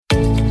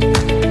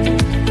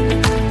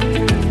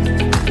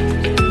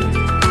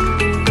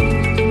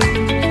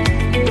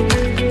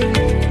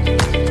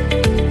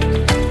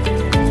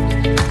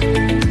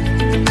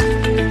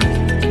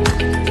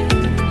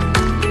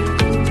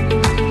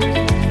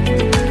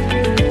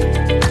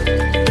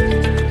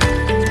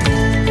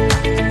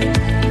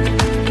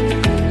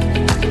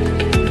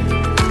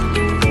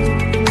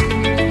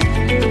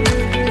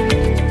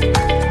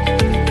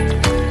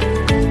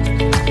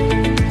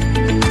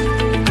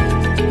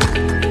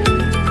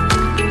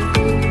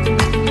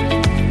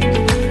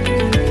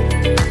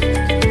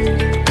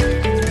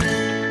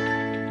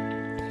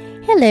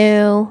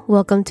Hello,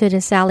 welcome to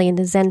the Sally and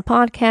the Zen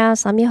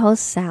podcast. I'm your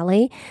host,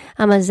 Sally.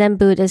 I'm a Zen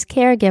Buddhist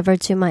caregiver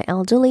to my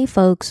elderly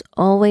folks,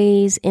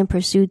 always in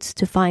pursuits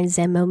to find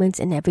Zen moments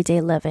in everyday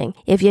living.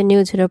 If you're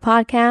new to the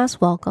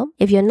podcast, welcome.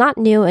 If you're not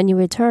new and you're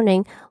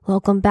returning,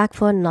 welcome back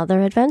for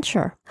another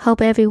adventure.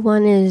 Hope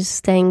everyone is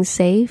staying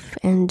safe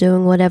and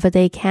doing whatever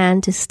they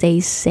can to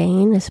stay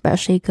sane,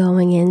 especially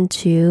going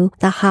into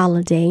the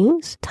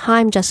holidays.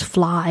 Time just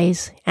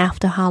flies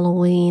after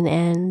Halloween,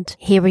 and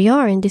here we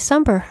are in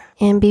December.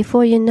 And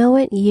before you know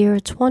it,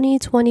 year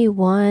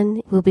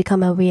 2021 will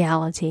become a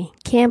reality.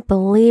 Can't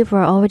believe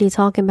we're already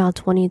talking about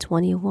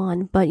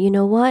 2021. But you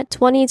know what?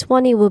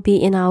 2020 will be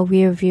in our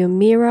rearview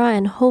mirror,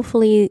 and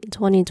hopefully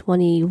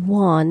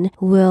 2021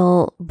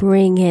 will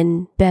bring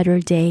in better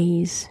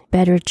days,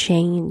 better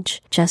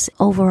change, just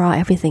overall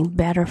everything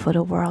better for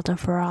the world and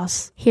for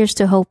us. Here's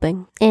to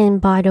hoping.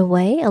 And by the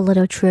way, a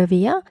little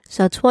trivia.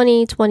 So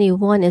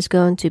 2021 is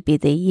going to be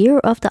the year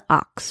of the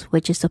ox,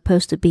 which is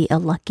supposed to be a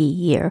lucky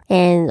year.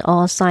 And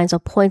all signs are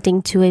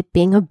pointing to it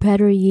being a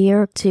better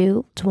year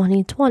to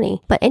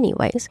 2020. But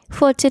anyways,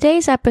 for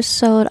today's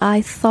episode,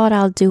 I thought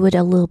I'll do it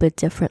a little bit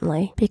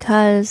differently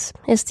because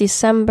it's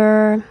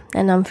December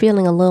and I'm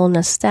feeling a little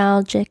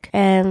nostalgic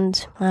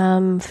and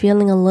I'm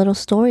feeling a little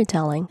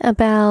storytelling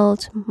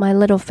about my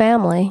little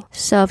family.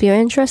 So if you're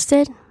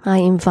interested, I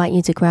invite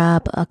you to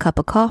grab a cup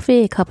of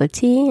coffee, a cup of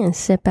tea, and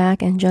sit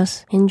back and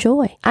just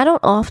enjoy. I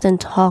don't often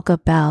talk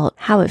about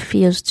how it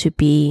feels to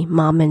be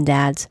mom and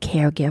dad's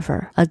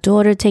caregiver, a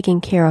daughter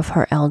taking care of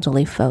her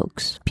elderly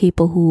folks,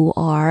 people who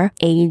are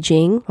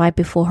aging right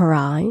before her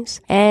eyes.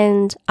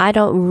 And I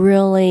don't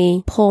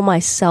really pull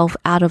myself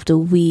out of the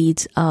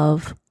weeds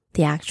of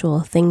the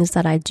actual things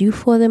that I do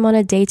for them on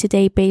a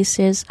day-to-day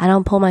basis. I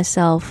don't pull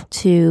myself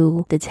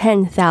to the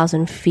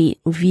 10,000 feet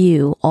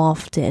view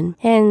often.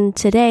 And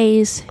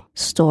today's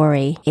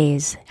story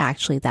is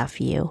actually that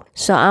view.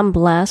 So I'm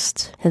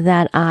blessed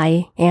that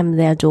I am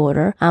their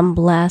daughter. I'm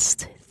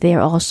blessed they're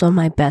also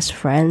my best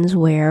friends,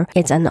 where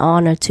it's an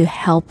honor to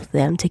help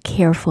them, to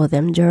care for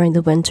them during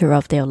the winter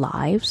of their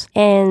lives,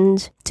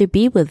 and to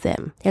be with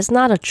them. It's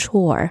not a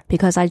chore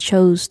because I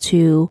chose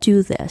to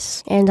do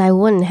this, and I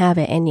wouldn't have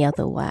it any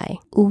other way.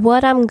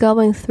 What I'm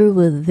going through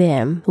with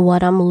them,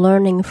 what I'm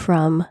learning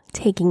from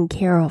taking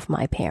care of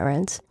my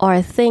parents,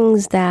 are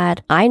things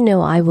that I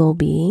know I will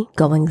be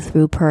going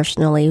through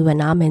personally when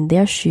I'm in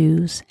their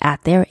shoes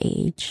at their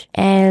age.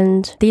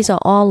 And these are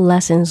all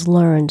lessons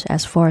learned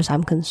as far as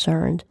I'm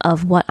concerned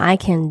of what I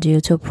can do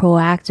to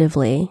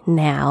proactively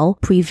now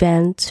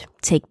prevent,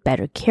 take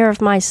better care of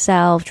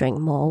myself, drink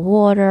more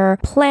water,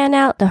 plan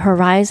out the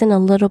horizon a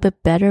little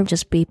bit better,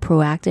 just be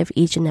proactive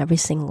each and every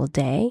single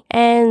day.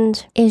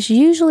 And it's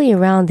usually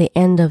around the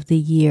end of the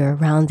year,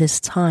 around this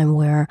time,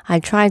 where I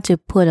try to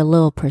put a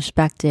little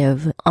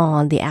perspective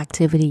on the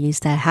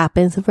activities that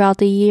happen throughout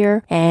the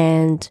year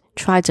and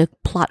try to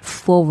plot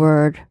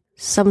forward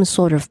some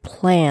sort of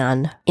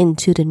plan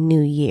into the new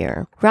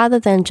year, rather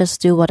than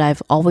just do what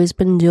I've always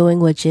been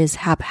doing, which is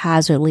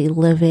haphazardly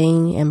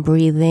living and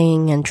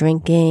breathing and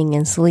drinking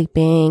and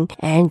sleeping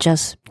and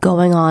just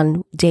going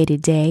on day to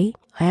day.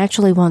 I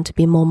actually want to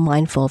be more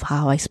mindful of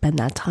how I spend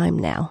that time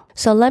now.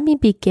 So let me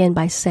begin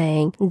by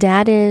saying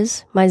Dad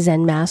is my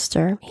Zen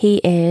master. He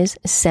is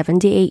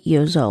 78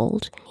 years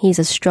old. He's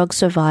a stroke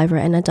survivor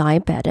and a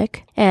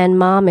diabetic. And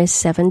Mom is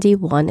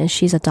 71 and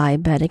she's a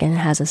diabetic and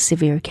has a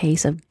severe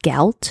case of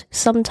gout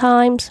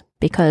sometimes,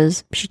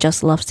 because she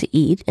just loves to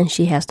eat and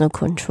she has no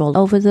control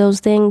over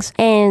those things.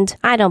 And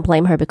I don't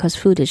blame her because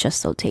food is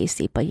just so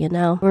tasty, but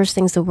worse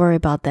things to worry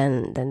about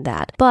than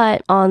that.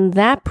 But on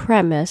that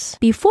premise,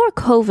 before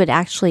COVID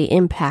actually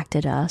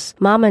impacted us,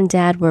 Mom and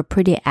Dad were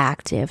pretty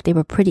active. They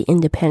were pretty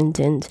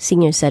independent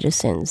senior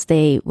citizens.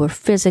 They were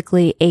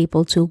physically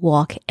able to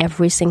walk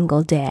every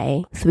single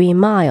day 3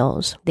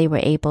 miles. They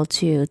were able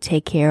to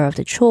take care of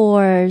the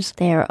chores.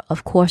 They're,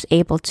 of course,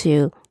 able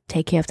to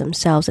take care of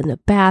themselves in the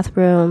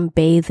bathroom,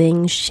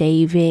 bathing,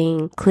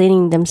 shaving,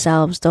 cleaning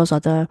themselves. Those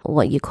are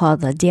what you call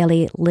the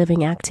daily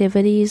living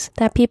activities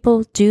that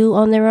people do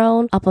on their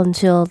own up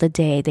until the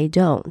day they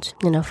don't,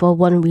 for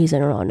one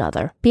reason or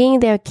another. Being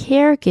their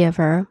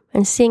caregiver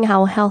and seeing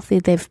how healthy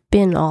they've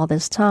been all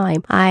this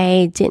time,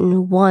 I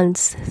didn't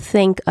once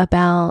think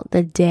about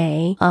the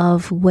day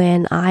of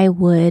when I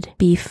would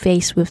be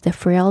faced with the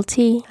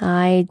frailty.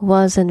 I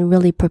wasn't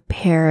really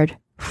prepared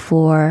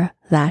for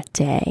that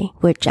day,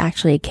 which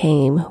actually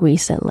came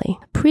recently.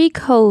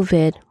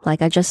 Pre-COVID,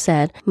 like I just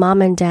said,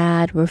 Mom and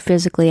Dad were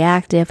physically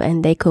active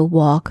and they could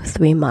walk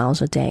 3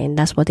 miles a day. And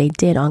that's what they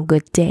did on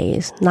good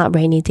days, not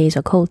rainy days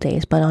or cold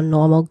days, but on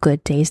normal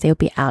good days, they would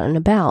be out and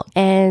about.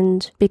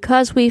 And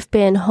because we've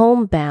been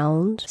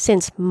homebound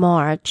since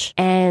March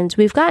and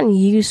we've gotten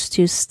used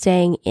to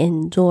staying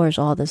indoors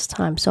all this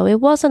time. So it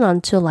wasn't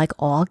until like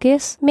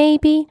August,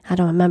 maybe, I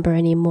don't remember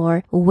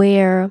anymore,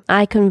 where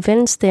I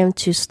convinced them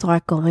to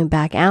start going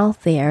back out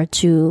there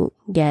to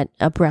get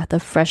a breath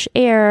of fresh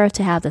air,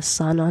 to have the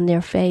sun on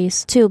their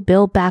face, to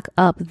build back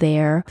up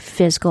their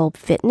physical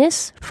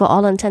fitness for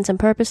all intents and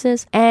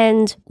purposes.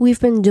 And we've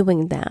been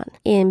doing that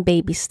in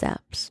baby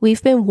steps.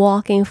 We've been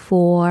walking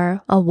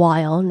for a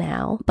while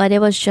now, but it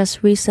was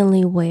just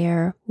recently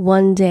where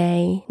one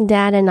day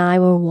Dad and I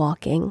were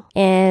walking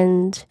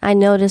and I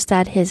noticed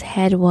that his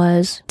head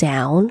was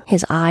down.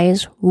 His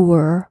eyes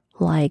were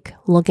like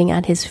looking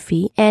at his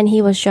feet, and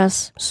he was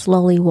just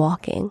slowly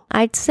walking.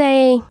 I'd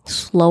say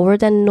slower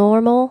than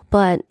normal,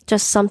 but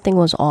just something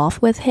was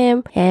off with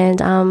him. And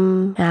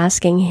I'm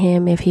asking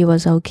him if he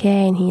was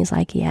okay, and he's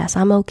like, yes,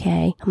 I'm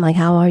okay. I'm like,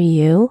 how are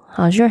you?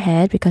 How's your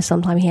head? Because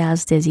sometimes he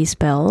has dizzy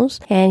spells.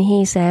 And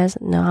he says,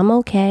 no, I'm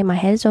okay. My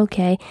head's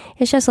okay.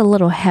 It's just a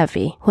little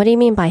heavy. What do you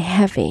mean by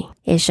heavy?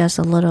 It's just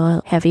a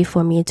little heavy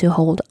for me to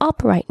hold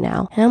up right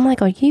now. And I'm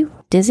like, are you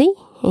dizzy?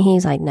 And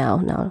he's like,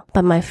 no,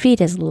 but my feet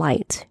is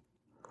light.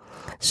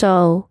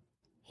 So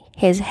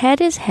his head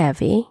is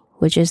heavy,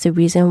 which is the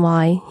reason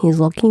why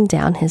he's looking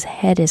down. His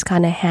head is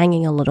kind of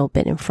hanging a little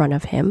bit in front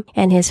of him,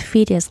 and his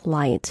feet is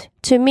light.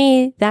 To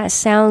me, that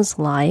sounds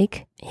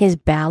like his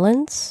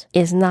balance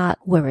is not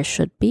where it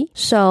should be.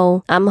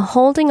 So I'm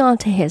holding on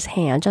to his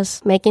hand,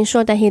 just making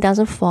sure that he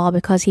doesn't fall,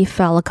 because he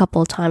fell a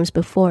couple of times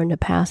before in the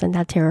past, and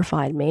that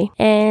terrified me.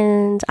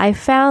 And I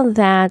found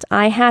that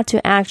I had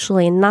to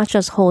actually not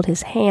just hold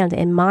his hand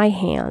in my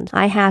hand,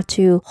 I had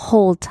to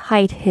hold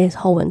tight his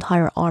whole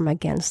entire arm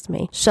against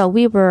me. So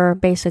we were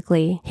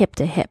basically hip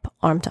to hip,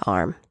 arm to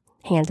arm,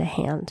 hand to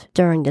hand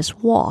during this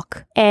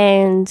walk.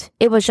 And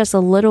it was just a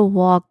little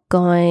walk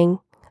going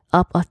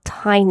up a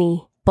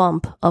tiny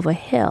bump of a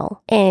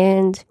hill.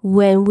 And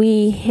when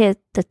we hit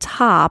the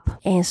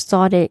top and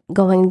started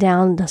going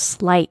down the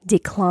slight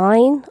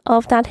decline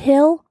of that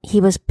hill,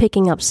 he was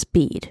picking up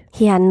speed.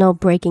 He had no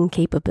braking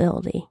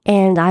capability.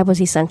 And I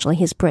was essentially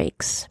his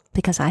brakes,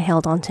 because I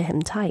held onto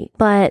him tight.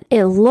 But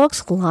it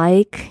looks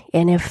like,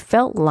 and it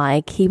felt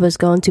like, he was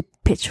going to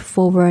pitch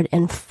forward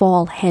and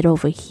fall head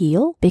over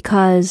heel,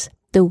 because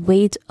the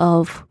weight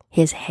of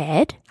his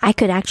head, I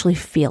could actually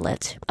feel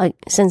it.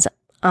 Since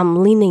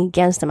I'm leaning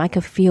against him, I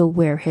could feel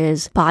where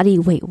his body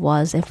weight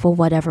was, and for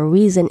whatever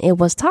reason, it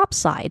was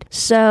topside.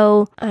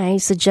 So I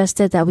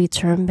suggested that we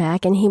turn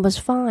back, and he was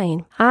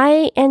fine.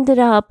 I ended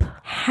up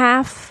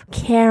half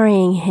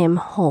carrying him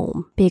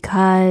home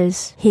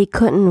because he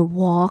couldn't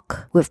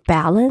walk with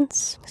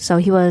balance. So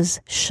he was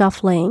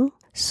shuffling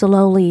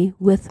slowly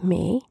with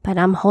me, but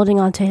I'm holding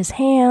onto his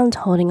hand,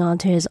 holding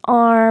onto his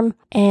arm,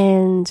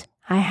 and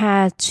I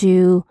had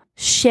to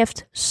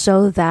shift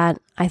so that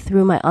I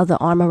threw my other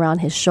arm around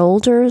his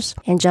shoulders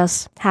and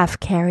just half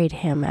carried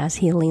him as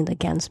he leaned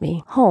against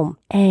me home.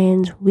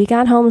 And we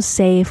got home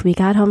safe. We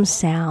got home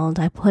sound.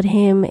 I put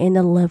him in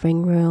the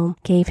living room,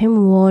 gave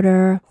him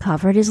water,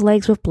 covered his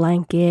legs with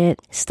blanket,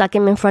 stuck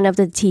him in front of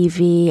the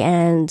TV,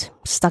 and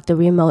stuck the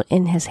remote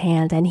in his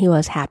hand, and he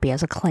was happy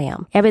as a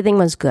clam. Everything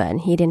was good.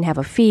 He didn't have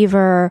a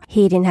fever.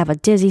 He didn't have a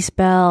dizzy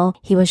spell.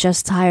 He was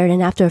just tired,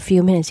 and after a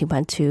few minutes, he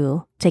went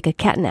to take a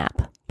cat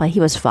nap. But he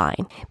was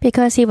fine.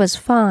 Because he was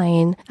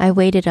fine, I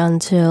waited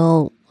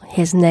until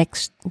his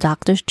next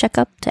doctor's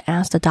checkup to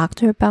ask the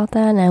doctor about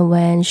that. And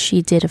when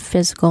she did a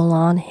physical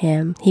on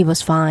him, he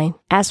was fine.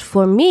 As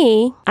for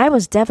me, I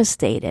was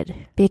devastated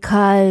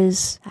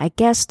because I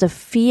guess the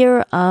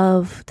fear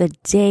of the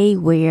day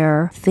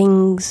where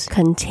things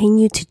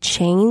continue to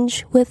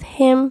change with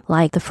him,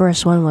 like the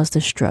first one was the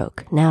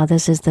stroke. Now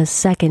this is the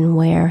second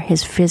where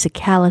his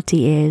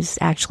physicality is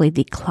actually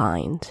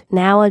declined.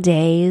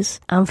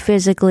 Nowadays, I'm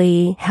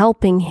physically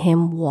helping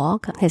him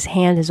walk. His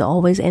hand is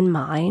always in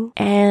mine,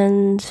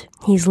 and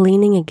he's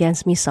leaning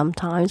against me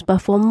sometimes,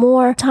 but for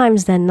more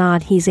times than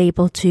not, he's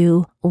able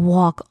to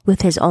walk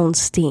with his own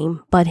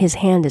steam, but his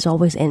hand is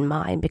always in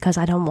mine because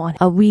I don't want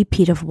a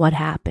repeat of what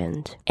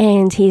happened.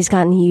 And he's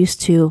gotten used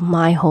to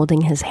my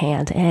holding his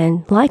hand,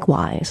 and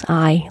likewise,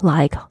 I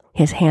like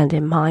his hand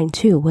in mine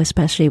too,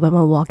 especially when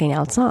we're walking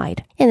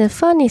outside. And the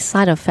funny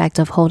side effect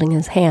of holding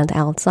his hand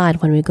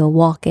outside when we go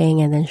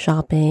walking and then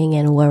shopping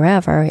and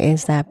wherever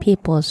is that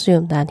people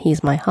assume that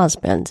he's my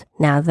husband.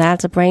 Now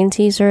that's a brain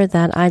teaser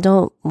that I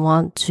don't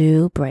want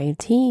to brain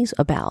tease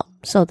about.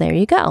 So there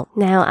you go.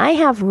 Now, I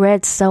have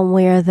read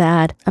somewhere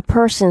that a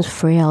person's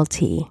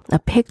frailty, a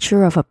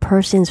picture of a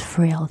person's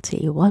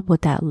frailty, what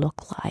would that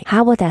look like?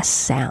 How would that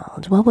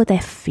sound? What would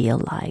that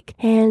feel like?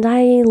 And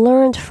I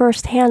learned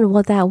firsthand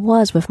what that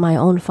was with my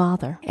own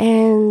father.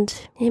 And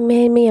it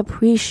made me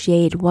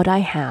appreciate what I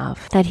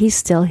have, that he's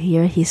still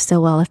here, he's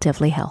still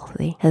relatively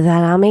healthy,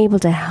 that I'm able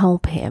to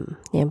help him,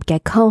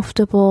 get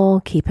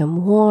comfortable, keep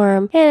him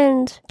warm,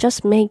 and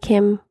just make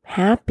him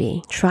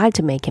happy. Try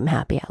to make him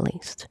happy at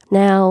least.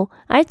 Now,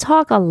 I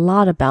talk a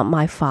lot about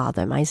my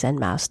father, my Zen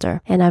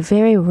master, and I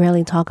very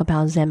rarely talk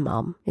about Zen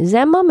mom.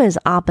 Zen mom is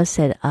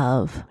opposite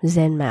of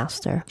Zen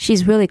master.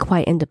 She's really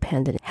quite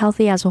independent,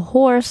 healthy as a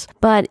horse,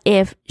 but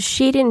if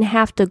she didn't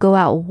have to go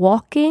out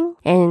walking,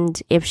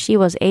 and if she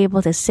was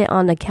able to sit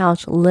on the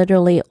couch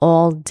literally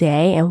all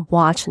day and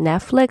watch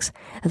Netflix,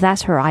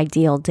 that's her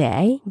ideal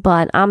day.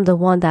 But I'm the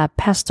one that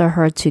pester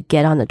her to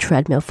get on the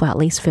treadmill for at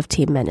least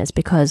 15 minutes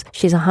because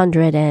she's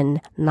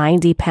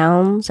 190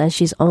 pounds and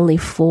she's only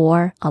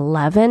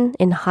 4'11"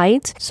 in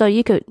height. So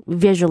you could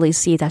visually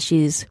see that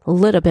she's a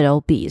little bit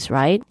obese,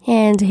 right?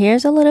 And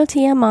here's a little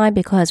TMI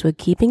because we're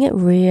keeping it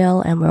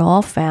real and we're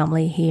all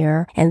family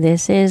here. And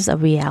this is a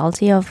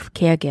reality of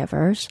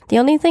caregivers. The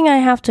only thing I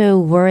have to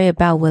worry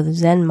about with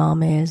Zen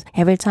mom is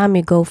every time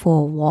we go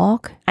for a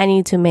walk, I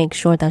need to make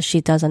sure that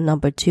she does a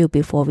number 2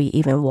 before we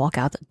even walk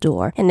out the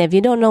door. And if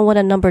you don't know what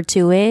a number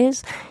 2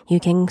 is, you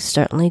can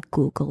certainly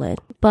Google it.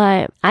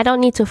 But I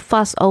don't need to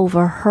fuss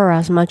over her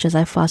as much as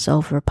I fuss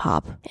over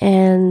Pop.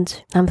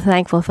 And I'm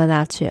thankful for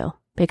that too.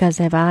 Because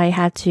if I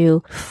had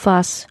to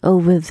fuss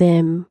over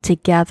them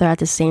together at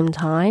the same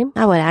time,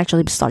 I would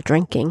actually start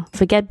drinking.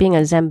 Forget being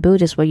a Zen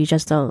Buddhist where you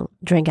just don't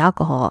drink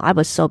alcohol. I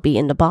would still be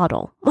in the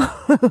bottle.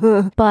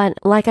 But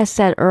like I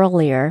said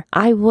earlier,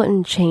 I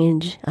wouldn't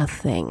change a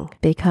thing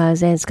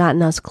because it's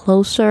gotten us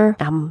closer.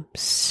 I'm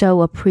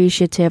so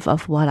appreciative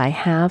of what I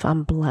have.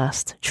 I'm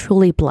blessed,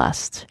 truly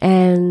blessed.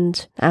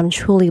 And I'm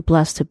truly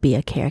blessed to be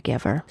a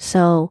caregiver.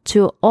 So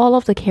to all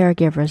of the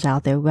caregivers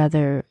out there,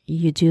 whether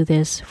you do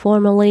this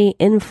formally,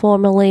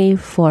 informally,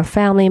 for a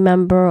family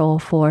member or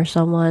for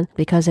someone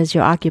because it's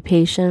your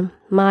occupation,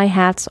 my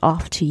hat's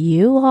off to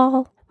you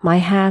all. My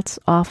hat's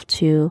off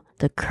to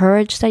the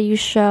courage that you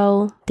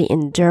show, the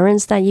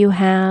endurance that you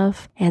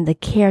have, and the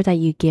care that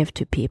you give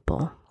to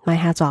people. My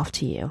hat's off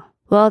to you.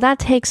 Well, that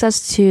takes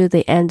us to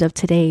the end of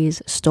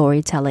today's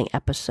storytelling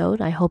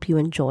episode. I hope you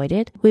enjoyed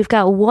it. We've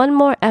got one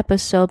more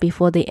episode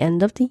before the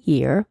end of the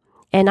year.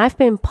 And I've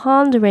been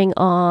pondering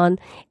on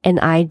an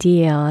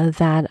idea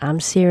that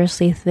I'm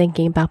seriously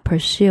thinking about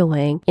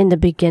pursuing in the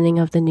beginning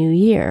of the new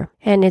year.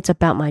 And it's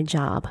about my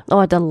job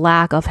or the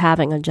lack of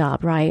having a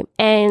job, right?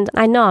 And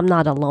I know I'm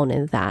not alone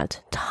in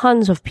that.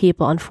 Tons of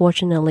people,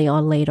 unfortunately,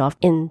 are laid off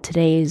in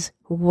today's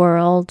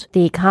world,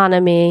 the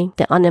economy,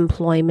 the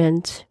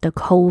unemployment, the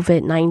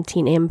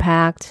COVID-19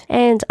 impact.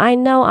 And I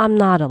know I'm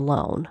not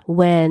alone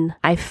when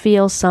I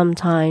feel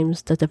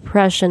sometimes the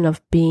depression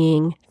of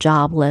being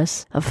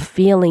jobless, of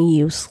feeling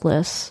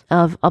useless,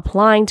 of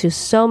applying to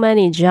so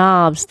many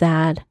jobs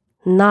that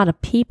not a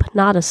peep,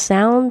 not a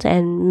sound,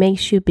 and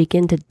makes you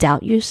begin to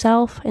doubt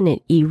yourself and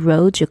it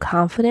erodes your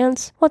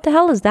confidence. What the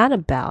hell is that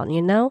about,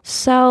 you know?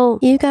 So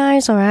you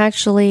guys are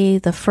actually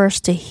the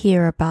first to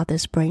hear about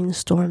this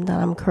brainstorm that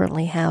I'm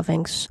currently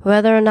having.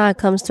 Whether or not it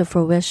comes to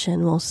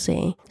fruition, we'll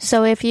see.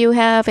 So if you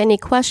have any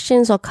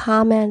questions or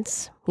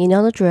comments, you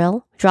know the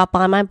drill. Drop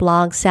by my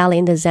blog,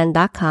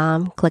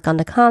 sallyinthezen.com. Click on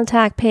the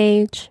contact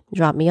page.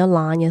 Drop me a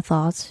line, your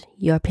thoughts,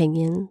 your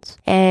opinions.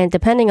 And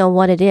depending on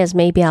what it is,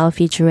 maybe I'll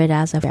feature it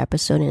as an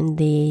episode in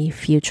the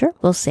future.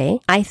 We'll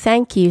see. I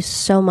thank you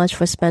so much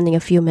for spending a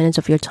few minutes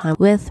of your time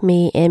with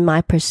me in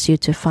my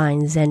pursuit to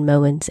find Zen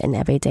moments in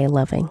everyday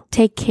living.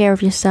 Take care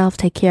of yourself,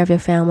 take care of your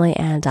family,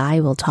 and I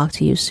will talk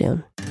to you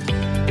soon.